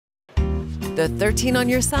The 13 on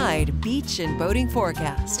your side beach and boating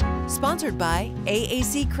forecast, sponsored by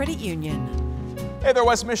AAC Credit Union. Hey there,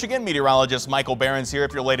 West Michigan. Meteorologist Michael Behrens here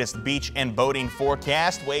with your latest beach and boating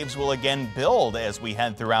forecast. Waves will again build as we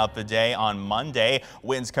head throughout the day on Monday.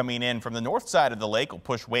 Winds coming in from the north side of the lake will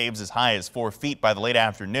push waves as high as 4 feet by the late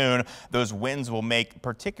afternoon. Those winds will make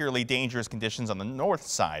particularly dangerous conditions on the north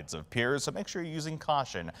sides of piers, so make sure you're using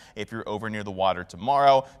caution if you're over near the water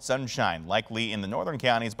tomorrow. Sunshine likely in the northern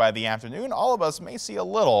counties by the afternoon. All of us may see a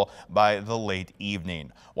little by the late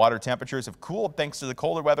evening. Water temperatures have cooled thanks to the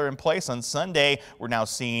colder weather in place on Sunday. We're now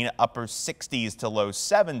seeing upper 60s to low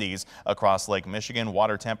 70s across Lake Michigan.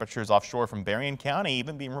 Water temperatures offshore from Behrens County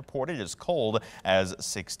even being reported as cold as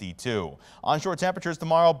 62. Onshore temperatures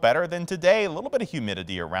tomorrow better than today. A little bit of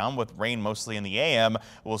humidity around with rain mostly in the AM.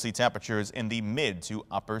 We'll see temperatures in the mid to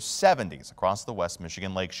upper 70s across the West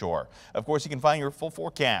Michigan lakeshore. Of course, you can find your full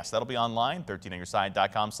forecast. That'll be online,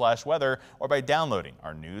 13onyourside.com/weather, or by downloading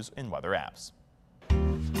our news and weather apps.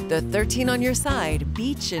 The 13 on your side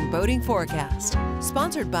beach and boating forecast,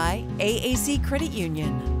 sponsored by AAC Credit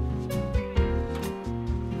Union.